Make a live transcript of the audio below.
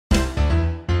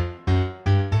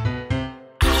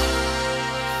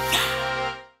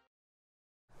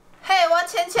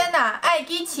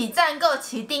记起赞、搁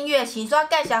起订阅，请刷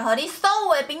介绍给你所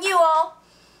有的朋友哦。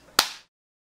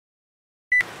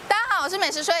大家好，我是美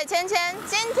食水芊芊。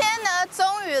今天呢，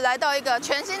终于来到一个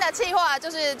全新的企划，就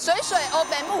是水水哦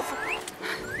北move。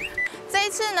这一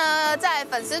次呢，在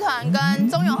粉丝团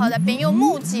跟中永和的朋友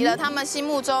募集了他们心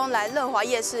目中来乐华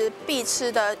夜市必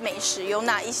吃的美食有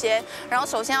哪一些。然后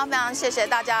首先要非常谢谢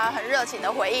大家很热情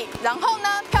的回应。然后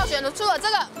呢，票选出了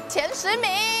这个前10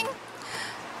名。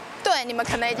对，你们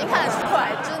可能已经看得出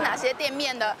来，就是哪些店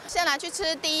面的。先来去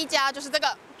吃第一家，就是这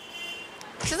个。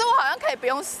其实我好像可以不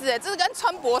用撕，这是跟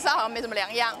穿薄纱好像没什么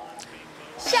两样。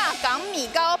下港米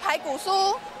糕排骨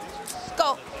酥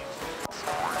 ，Go。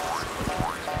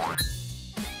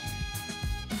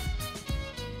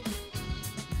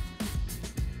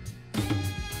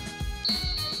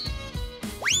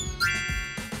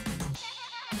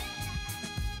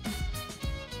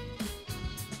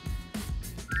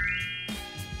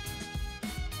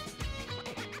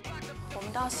我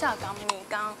们到下港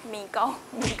米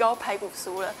糕排骨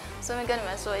酥了。顺便跟你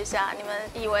们说一下，你们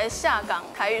以为下港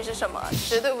台语是什么？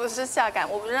绝对不是下港，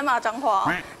我不是在骂脏话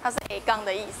哦，它是 A 杠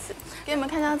的意思。给你们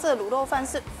看一下，这个卤肉饭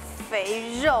是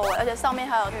肥肉，而且上面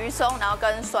还有鱼松，然后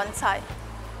跟酸菜。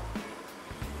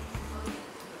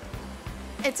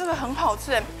这个很好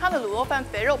吃它的卤肉饭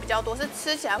肥肉比较多，是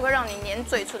吃起来会让你粘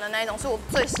嘴唇的那一种，是我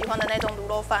最喜欢的那种卤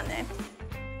肉饭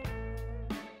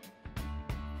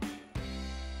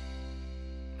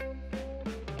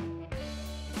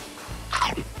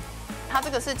它这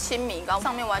个是青米糕，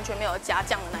上面完全没有加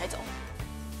酱的那一种。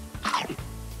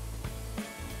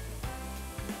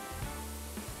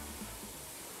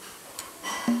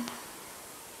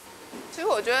其实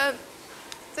我觉得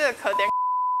这个可点，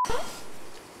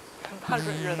很怕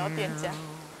惹到店家。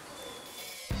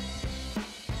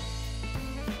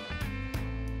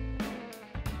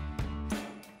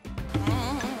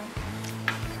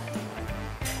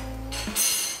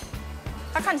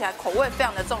它看起来口味非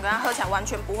常的重，可它喝起来完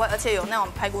全不会，而且有那种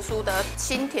排骨酥的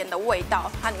清甜的味道，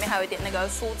它里面还有一点那个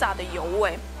酥炸的油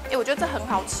味。我觉得这很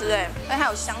好吃而且还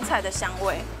有香菜的香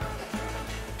味。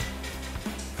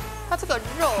它这个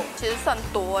肉其实算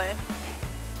多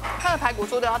它的排骨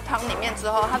酥丢到汤里面之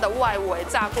后，它的外围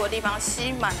炸过的地方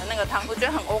吸满了那个汤，我觉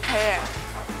得很 OK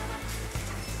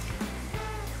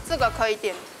这个可以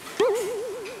点。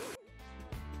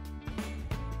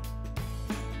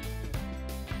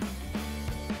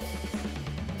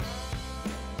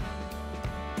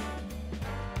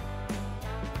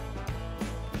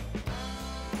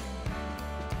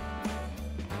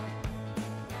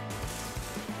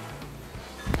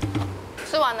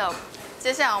吃完了，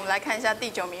接下来我们来看一下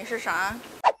第9名是啥。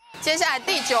接下来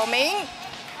第9名，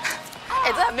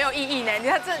这很没有意义呢。你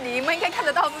看这，你们应该看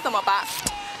得到是什么吧？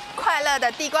快乐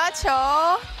的地瓜球。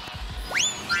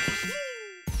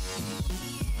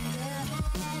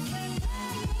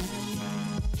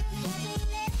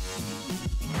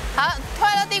好，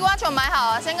快乐地瓜球买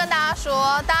好了。先跟大家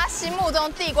说，大家心目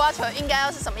中地瓜球应该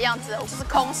要是什么样子？就是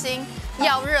空心，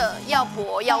要热，要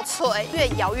薄，要脆，越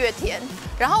咬越甜。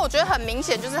然后我觉得很明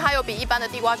显，就是它有比一般的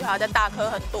地瓜球还要再大颗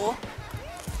很多。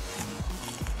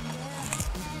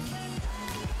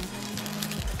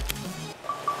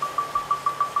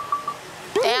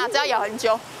等一下，这要咬很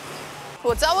久。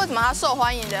我知道为什么它受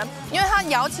欢迎的，因为它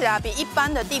咬起来比一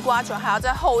般的地瓜球还要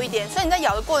再厚一点，所以你在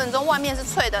咬的过程中，外面是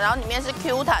脆的，然后里面是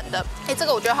Q 弹的。这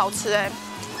个我觉得好吃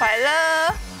快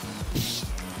乐。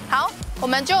好，我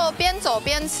们就边走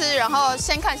边吃，然后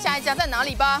先看下一家在哪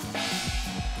里吧。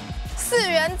4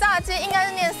元炸鸡应该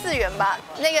是念4元吧？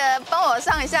那个帮我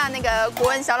上一下那个国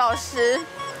文小老师，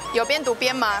有边读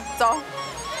边吗？走。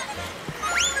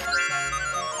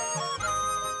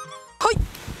嘿，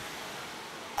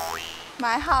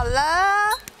买好了。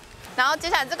然后接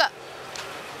下来这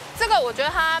个我觉得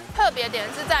它特别点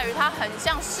是在于它很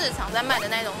像市场在卖的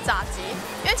那种炸鸡，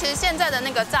因为其实现在的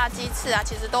那个炸鸡翅啊，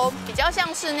其实都比较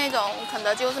像是那种肯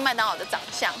德基或是麦当劳的长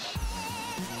相。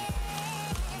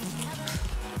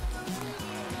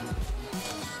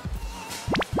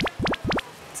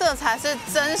这才是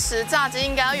真实炸鸡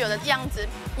应该要有的样子。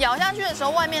咬下去的时候，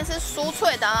外面是酥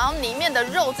脆的，然后里面的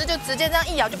肉汁就直接这样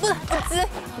一咬就不滋，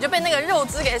你就被那个肉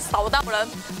汁给扫到了。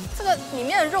这个里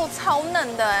面的肉超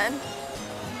嫩的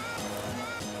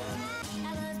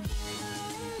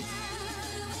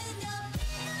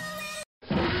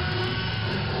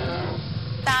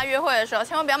大家约会的时候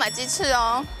千万不要买鸡翅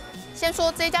哦。先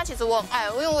说这一家其实我很爱，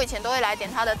因为我以前都会来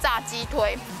点它的炸鸡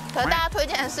腿。可是大家推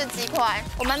荐的是鸡块，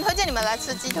我们推荐你们来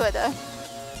吃鸡腿的。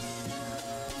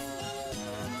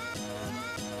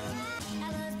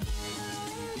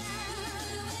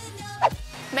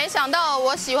没想到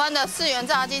我喜欢的4元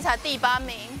炸鸡才第8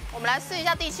名，我们来试一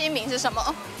下第7名是什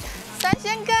么？三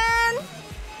鲜羹，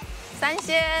三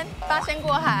鲜八仙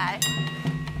过海，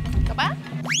走吧。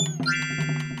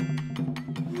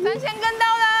三鲜羹到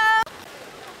了，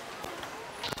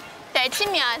第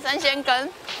7名的三鲜羹。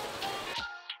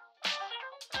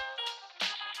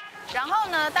然后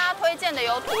呢，大家推荐的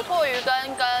有土鳜鱼羹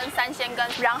跟三鲜羹，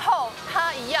然后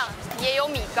它一样也有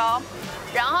米糕，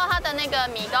然后它的那个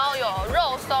米糕有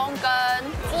肉松跟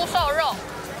猪瘦肉。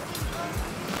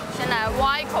先来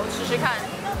挖一口试试看。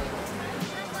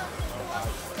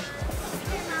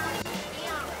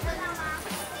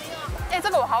这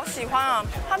个我好喜欢啊！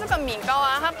它这个米糕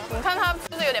啊，你看它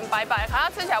就是有点白白，可它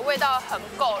吃起来味道很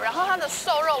够，然后它的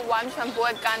瘦肉完全不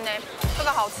会干呢，这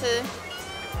个好吃。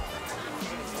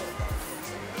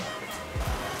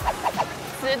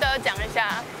值得讲一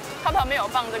下，它旁边有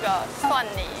放这个蒜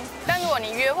泥，但如果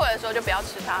你约会的时候就不要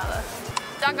吃它了，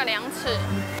加个2匙，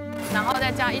然后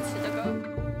再加1匙这个。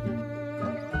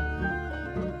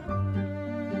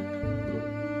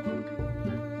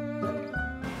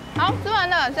好，吃完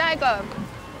了，下一个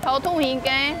头兔鱼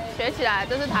羹，学起来，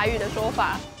这是台语的说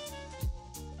法。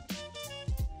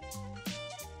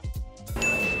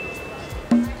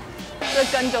这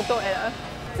羹就对了。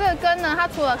这个羹呢，它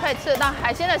除了可以吃得到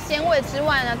海鲜的鲜味之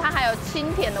外呢，它还有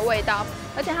清甜的味道，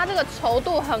而且它这个稠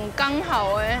度很刚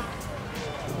好哎。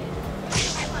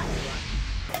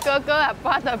哥哥啊，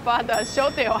巴的，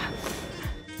修掉啊！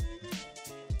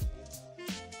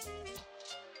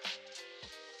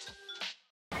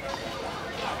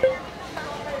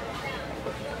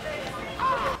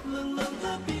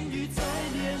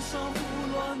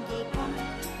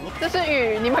这是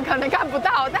雨，你们可能看不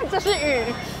到，但这是雨。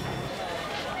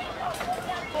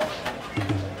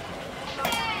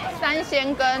三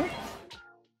鲜羹，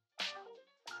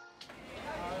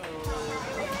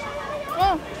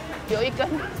有一根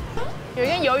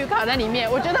鱿鱼卡在里面，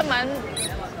我觉得蛮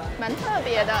特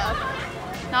别的。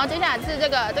然后接下来是这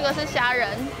个是虾仁，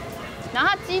然后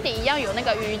它基底一样有那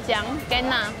个鱼浆跟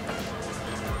呐。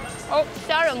哦，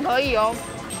虾仁可以哦。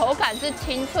口感是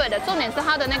清脆的，重点是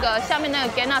它的那个下面那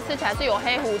个 Gana 吃起来是有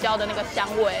黑胡椒的那个香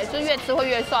味，就越吃会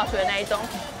越刷水的那一种。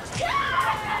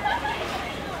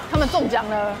他们中奖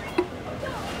了。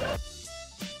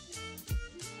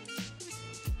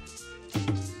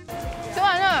吃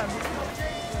完了，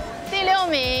第6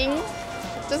名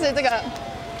就是这个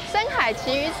深海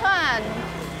旗鱼串。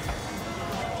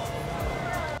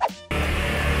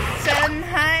深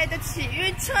海的旗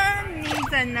鱼串，你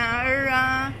在哪儿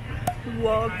啊？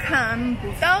我看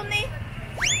不到你。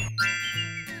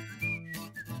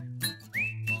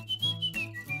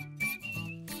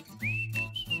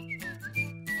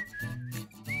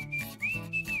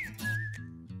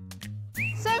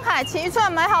深海旗鱼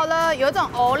串买好了，有一种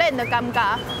藕链的尴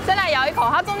尬。再来咬一口，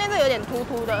它中间是有点凸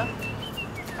凸的。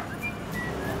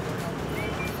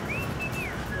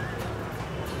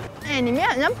里面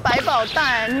很像百宝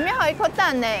蛋，里面还有一颗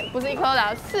蛋呢，不是一颗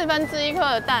啦，1/4颗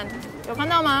的蛋，有看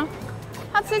到吗？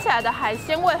它吃起来的海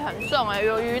鲜味很重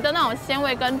有鱼的那种鲜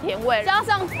味跟甜味，加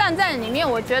上蛋在里面，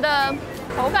我觉得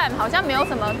口感好像没有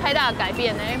什么太大的改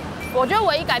变我觉得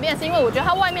唯一改变是因为我觉得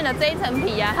它外面的这一层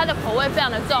皮它的口味非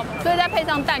常的重，所以再配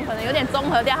上蛋，可能有点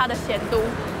中和掉它的咸度。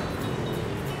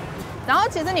然后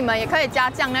其实你们也可以加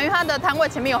酱料，因为它的摊位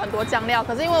前面有很多酱料。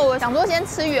可是因为我想说先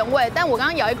吃原味，但我刚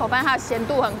刚咬一口发现它的咸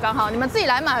度很刚好。你们自己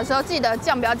来买的时候记得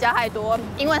酱不要加太多，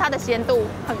因为它的咸度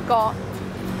很高。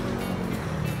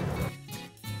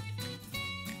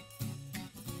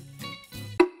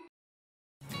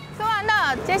吃完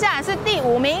了，接下来是第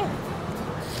5名，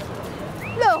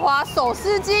乐华手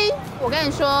撕鸡。我跟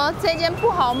你说，这间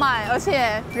不好买，而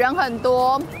且人很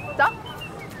多。走。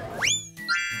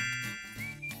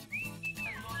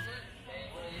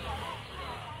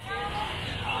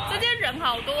人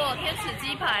好多天使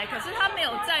鸡排，可是它没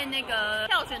有在那个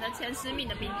票选的前10名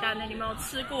的名单呢。你们有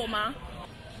吃过吗？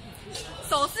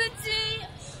手撕鸡，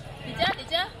你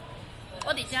家，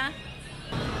我底家。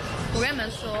我跟你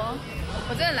们说，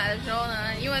我真的来的时候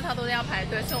呢，因为它都是要排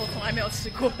队，所以我从来没有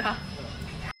吃过它。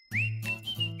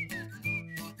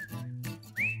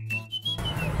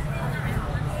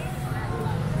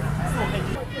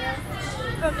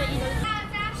2跟1都是。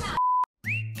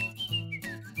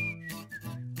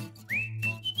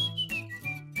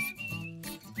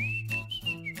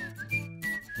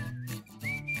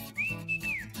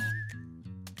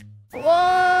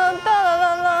哇，哒啦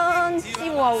啦啦，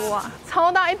鸡娃娃，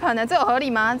超大一盆的，这有合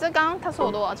理吗？这刚刚他说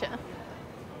我多少钱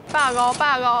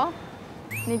？85。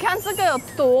你看这个有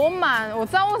多满，我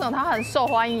知道为什么它很受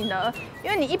欢迎的，因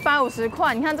为你150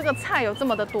块，你看这个菜有这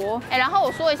么的多。然后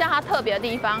我说一下它特别的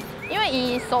地方，因为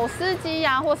以手撕鸡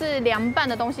呀或是凉拌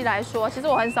的东西来说，其实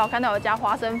我很少看到有加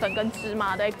花生粉跟芝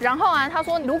麻的。然后啊，他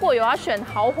说如果有要选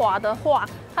豪华的话，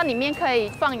它里面可以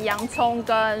放洋葱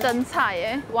跟生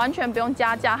菜，完全不用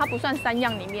加价，它不算3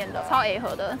样里面的，超 A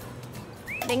合的。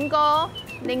林哥。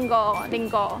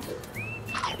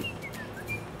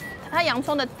它洋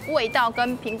葱的味道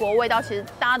跟苹果味道其实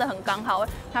搭得很刚好，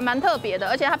还蛮特别的，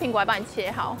而且它苹果还帮你切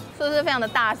好，是不是非常的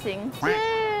大心？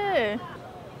是。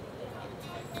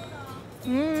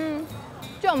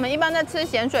就我们一般在吃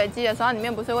咸水鸡的时候，它里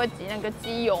面不是会挤那个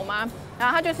鸡油吗？然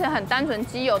后它就是很单纯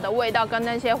鸡油的味道跟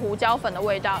那些胡椒粉的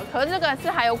味道，可是这个是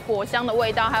还有果香的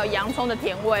味道，还有洋葱的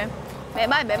甜味，没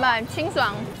卖，清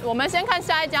爽。我们先看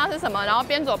下一家是什么，然后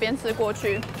边走边吃过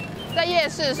去。在夜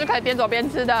市是可以边走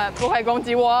边吃的，不可以攻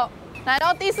击我。来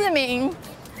到第4名，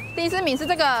第4名是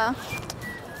这个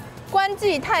关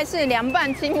记泰式凉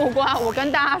拌青木瓜。我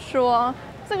跟大家说，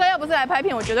这个要不是来拍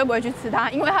片，我绝对不会去吃它，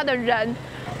因为它的人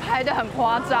排得很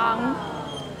夸张。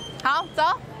好，走。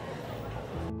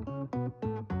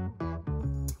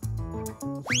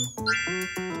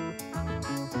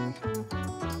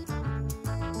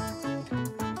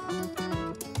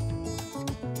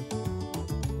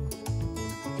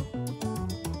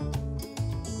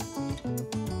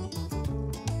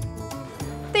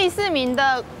第4名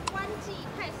的关记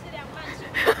泰式凉拌青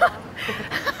木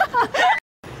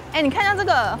瓜。你看一下这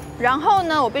个，然后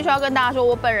呢，我必须要跟大家说，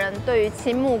我本人对于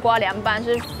青木瓜凉拌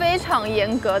是非常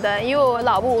严格的，因为我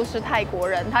老布是泰国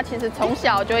人，他其实从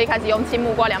小就一开始用青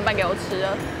木瓜凉拌给我吃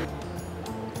了。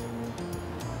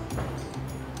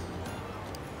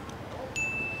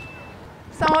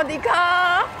萨瓦迪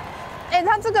卡。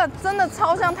它这个真的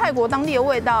超像泰国当地的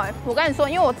味道我跟你说，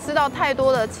因为我吃到太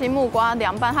多的青木瓜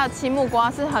凉拌，它的青木瓜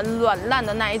是很软烂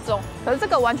的那一种，可是这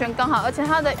个完全刚好，而且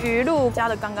它的鱼露加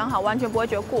的刚刚好，完全不会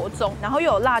觉得过重，然后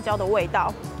又有辣椒的味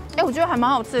道。我觉得还蛮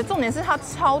好吃的，重点是它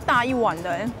超大一碗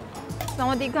的萨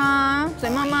瓦迪卡，水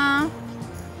妈妈。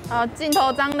镜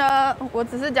头脏了，我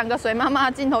只是讲个水妈妈，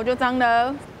镜头就脏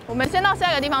了。我们先到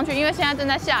下一个地方去，因为现在正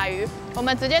在下雨，我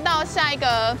们直接到下一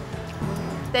个。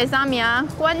第3名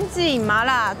关记麻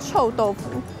辣臭豆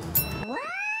腐。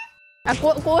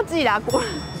锅记啦锅。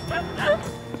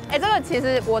这个其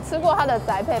实我吃过它的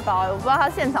宅配包，我不知道它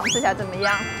现场吃起来怎么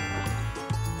样。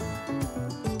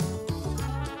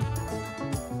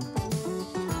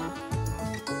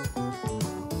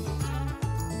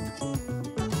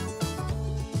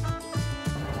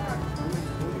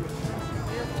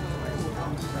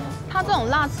它这种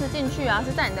辣吃进去啊，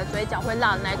是在你的嘴角会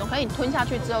辣的那一种，可是你吞下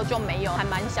去之后就没有，还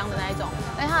蛮香的那一种。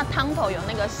而且它的汤头有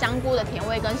那个香菇的甜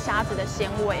味跟虾子的鲜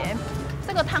味，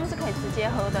这个汤是可以直接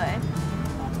喝的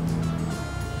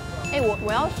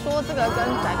我要说这个跟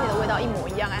宅配的味道一模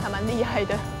一样还蛮厉害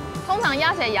的。通常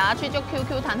鸭血咬下去就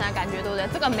QQ 弹弹的感觉，对不对？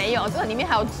这个没有，这个里面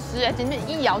还有汁今天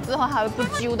一咬之后还会不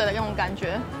揪的那种感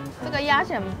觉。这个鸭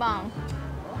血很棒。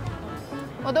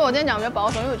对我今天讲比较保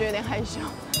守，因为我觉得有点害羞。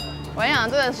我跟你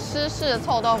讲，这个湿式的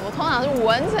臭豆腐通常是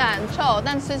闻起来很臭，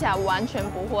但吃起来完全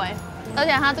不会。而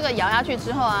且它这个咬下去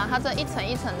之后啊，它这一层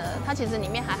一层的，它其实里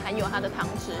面还含有它的汤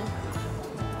汁。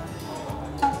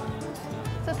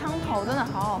这汤头真的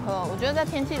好好喝我觉得在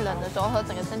天气冷的时候喝，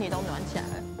整个身体都暖起来了。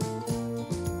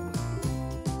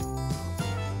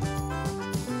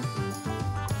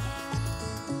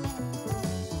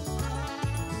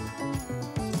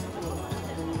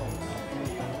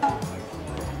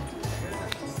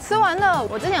吃完了，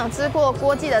我之前有吃过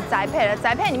锅记的宅配了，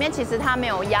宅配里面其实它没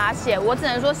有鸭血，我只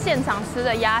能说现场吃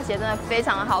的鸭血真的非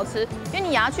常的好吃，因为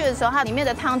你咬下去的时候，它里面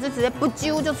的汤汁直接不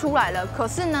揪就出来了。可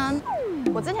是呢，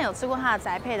我之前有吃过它的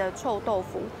宅配的臭豆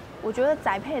腐，我觉得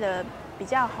宅配的比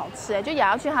较好吃就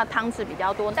咬下去它的汤汁比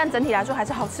较多，但整体来说还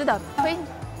是好吃的。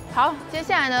好，接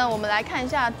下来呢，我们来看一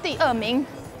下第2名，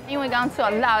因为刚刚吃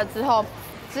完辣了之后，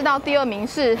知道第2名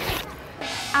是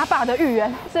阿爸的芋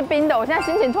圆是冰的，我现在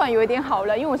心情突然有一点好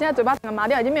了，因为我现在嘴巴整个麻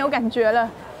掉，已经没有感觉了。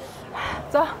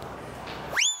走。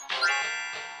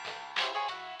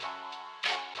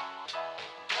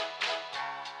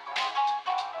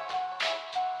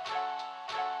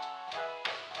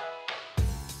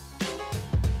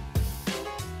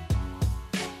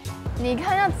你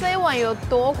看一下这一碗有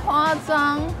多夸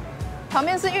张，旁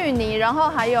边是芋泥，然后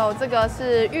还有这个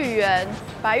是芋圆。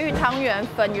白玉汤圆、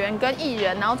粉圆跟薏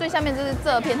仁，然后最下面就是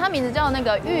这片，它名字叫那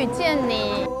个遇见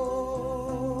你，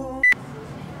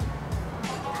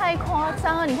太夸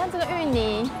张了！你看这个芋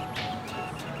泥，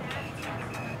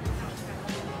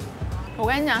我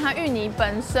跟你讲，它芋泥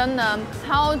本身呢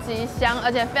超级香，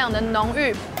而且非常的浓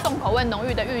郁，重口味浓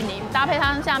郁的芋泥，搭配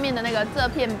它下面的那个这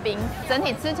片冰，整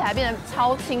体吃起来变得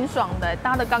超清爽的，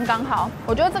搭得刚刚好。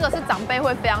我觉得这个是长辈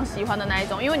会非常喜欢的那一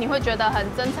种，因为你会觉得很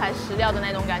真材实料的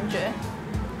那种感觉。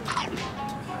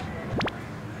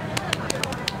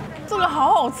这个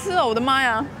好好吃哦，我的妈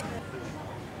呀！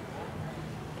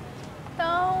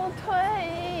倒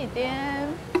退一点，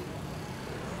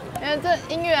因为这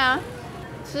音乐啊。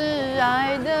是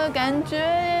爱的感觉。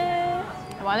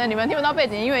完了，你们听不到背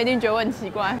景音乐，一定觉得我很奇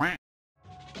怪。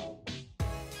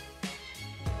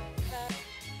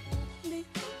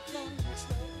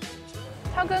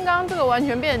它跟刚刚这个完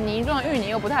全变成泥状芋泥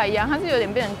又不太一样，它是有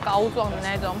点变成膏状的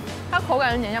那种，它口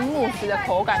感有点像慕斯的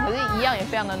口感，可是一样也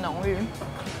非常的浓郁。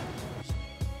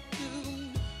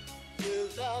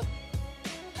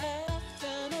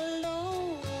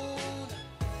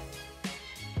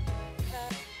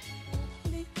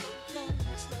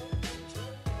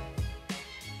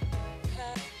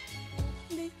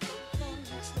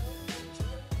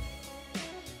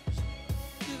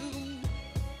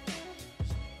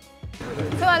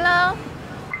吃完了，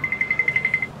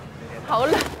好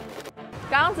冷。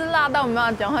刚刚是辣到没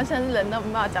办法讲话，现在是冷到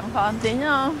没办法讲话。等一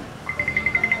下哦，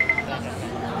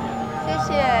谢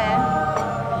谢。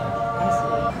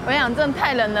我跟你讲，真的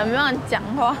太冷了，没办法讲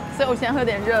话，所以我现在喝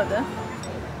点热的。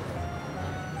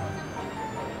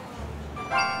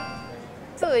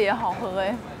这个也好喝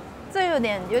哎，这有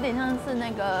点像是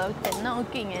那个点闹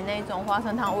劲的那种花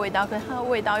生汤的味道，可是它的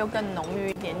味道又更浓郁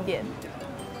一点点。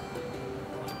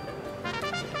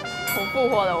我复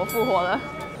活了，我复活了！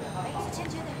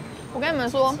我跟你们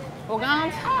说，我刚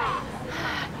刚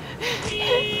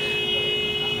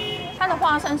它的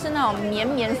花生是那种绵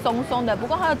绵松松的，不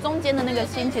过它的中间的那个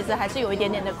心其实还是有一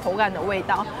点点的口感的味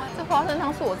道。这花生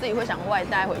汤是我自己会想外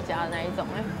带回家的那一种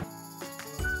哎。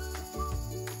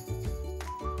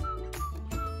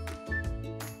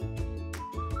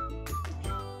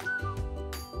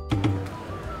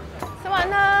吃完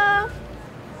了。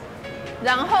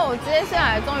然后接下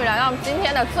来终于来到今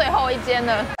天的最后一间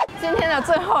了。今天的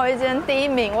最后一间第一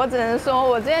名，我只能说，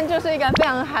我今天就是一个非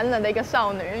常寒冷的一个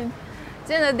少女。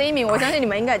今天的第一名，我相信你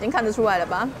们应该已经看得出来了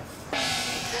吧？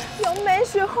用美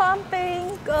雪花冰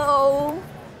狗。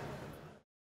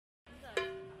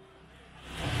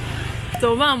怎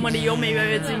么办？我们离优美越来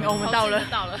越近，我们到了。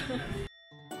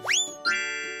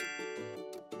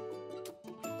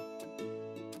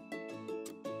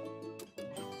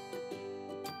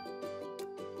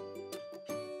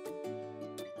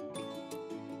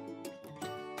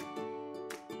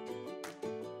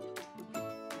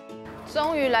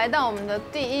终于来到我们的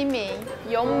第一名，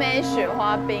永美雪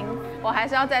花冰。我还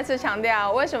是要再次强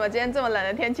调，为什么今天这么冷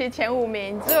的天气，前5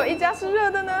名只有一家是热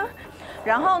的呢？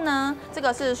然后呢，这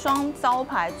个是双招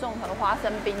牌综合花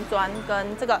生冰砖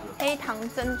跟这个黑糖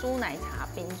珍珠奶茶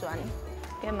冰砖，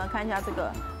给你们看一下这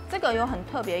个。这个有很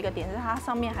特别一个点是，它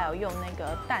上面还有用那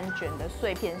个蛋卷的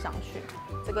碎片上去，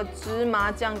这个芝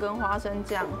麻酱跟花生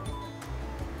酱。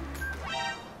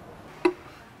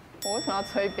我为什么要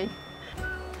吹冰？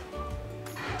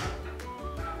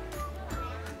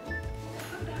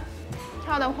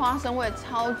它的花生味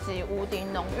超级无敌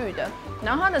浓郁的，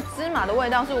然后它的芝麻的味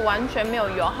道是完全没有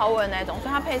油耗味的那种，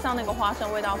所以它配上那个花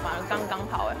生味道反而刚刚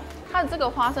好哎。它的这个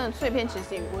花生的脆片其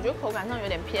实我觉得口感上有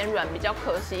点偏软，比较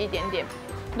可惜一点点。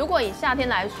如果以夏天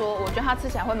来说，我觉得它吃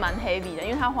起来会蛮 heavy 的，因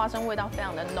为它花生味道非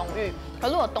常的浓郁。可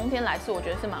如果冬天来吃，我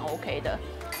觉得是蛮 OK 的，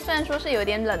虽然说是有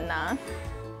点冷啊。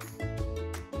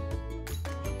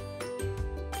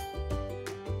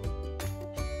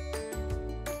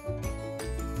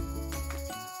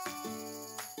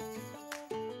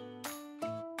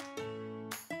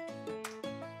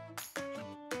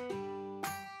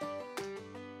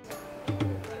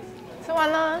吃完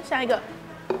了，下一个，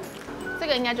这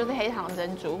个应该就是黑糖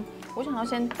珍珠。我想要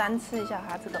先单吃一下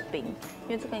它这个冰，因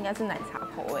为这个应该是奶茶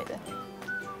口味的。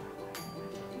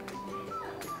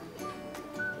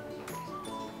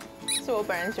是我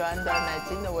本人喜欢的奶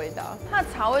精的味道，它的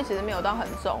茶味其实没有到很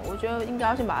重，我觉得应该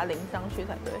要先把它淋上去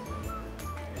才对。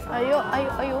哎呦哎呦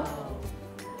哎呦，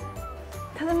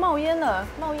它在冒烟了，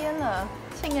冒烟了，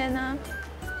庆烟啊！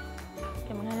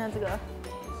给你们看一下这个。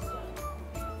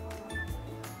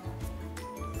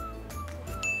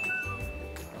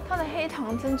它的黑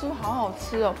糖珍珠好好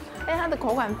吃哦，而且它的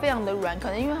口感非常的软，可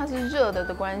能因为它是热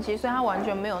的关系，所以它完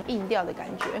全没有硬掉的感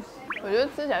觉。我觉得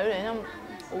吃起来有点像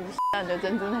5的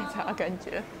珍珠奶茶的感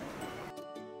觉。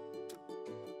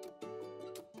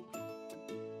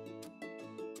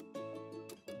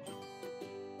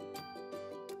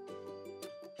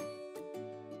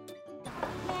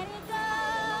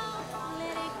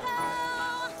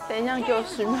等一下，给我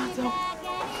10秒钟，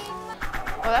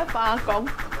我在发功。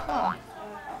好，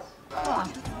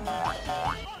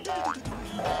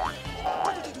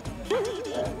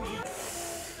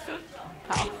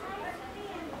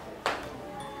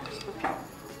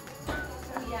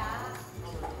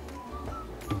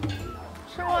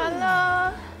吃完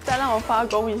了，再让我发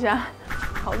功一下，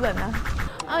好冷啊！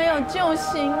哎呦，救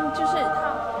星就是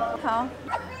好。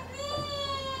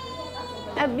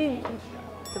哎，对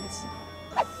不起，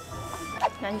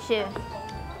感谢。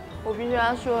我必须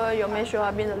要说，有美雪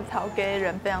花冰的陶给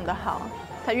人非常的好，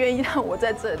他愿意让我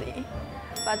在这里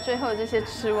把最后这些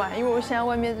吃完，因为我现在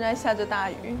外面正在下着大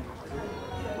雨。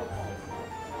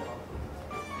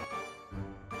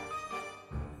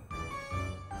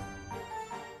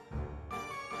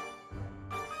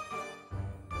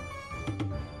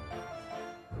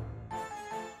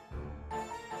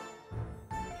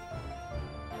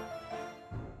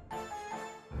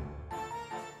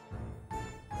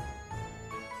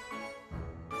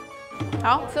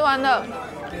好，吃完了。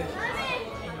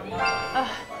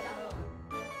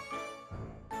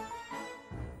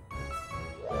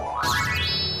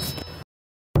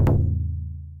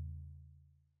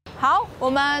好，我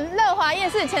们乐华夜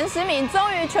市前10名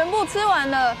终于全部吃完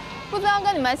了。不知道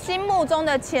跟你们心目中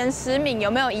的前10名有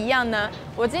没有一样呢？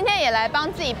我今天也来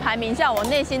帮自己排名一下我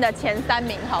内心的前3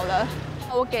名好了。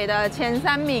我给的前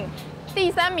3名，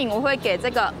第3名我会给这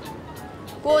个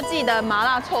郭记的麻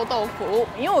辣臭豆腐，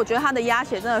因为我觉得它的鸭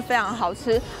血真的非常好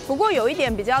吃。不过有一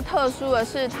点比较特殊的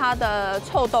是它的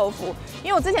臭豆腐，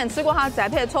因为我之前吃过它宅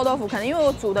配的臭豆腐，可能因为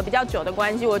我煮的比较久的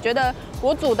关系，我觉得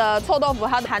我煮的臭豆腐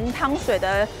它含汤水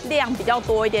的量比较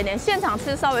多一点点，现场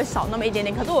吃稍微少那么一点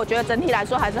点。可是我觉得整体来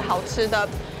说还是好吃的。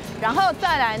然后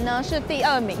再来呢是第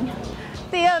2名，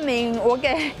第2名我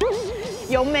给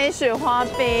油梅雪花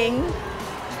冰。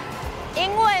因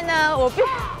为呢，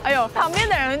哎呦，旁边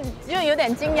的人就有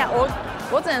点惊讶。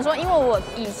我只能说，因为我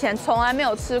以前从来没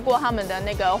有吃过他们的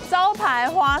那个招牌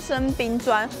花生冰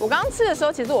砖。我刚刚吃的时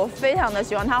候，其实我非常的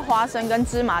喜欢它花生跟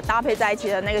芝麻搭配在一起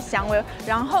的那个香味。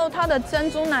然后它的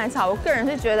珍珠奶茶，我个人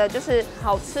是觉得就是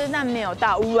好吃，但没有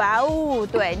到哇哦。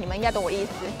对，你们应该懂我意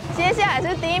思。接下来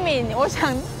是第1名，我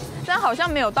想这样好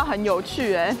像没有到很有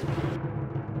趣哎。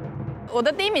我的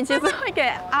第1名其实会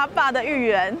给阿爸的芋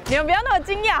圆，你们不要那么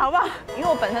惊讶好不好？因为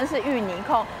我本身是芋泥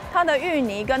控，它的芋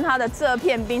泥跟它的这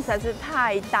片冰实在是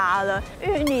太搭了，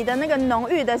芋泥的那个浓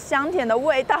郁的香甜的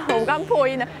味道，我刚破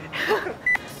音了。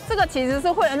这个其实是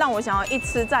会让我想要一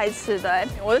吃再吃的哎。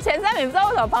我的前3名不知道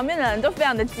为什么旁边的人都非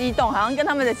常的激动，好像跟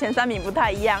他们的前3名不太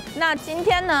一样。那今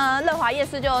天呢，乐华夜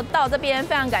市就到这边，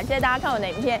非常感谢大家看我的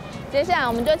影片。接下来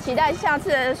我们就期待下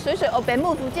次的水水哦北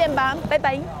move见吧，拜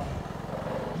拜。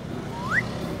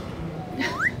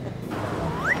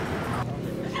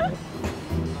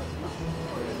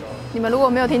你们如果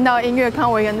没有听到音乐，看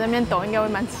我一个人在那边抖，应该会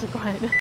蛮奇怪的。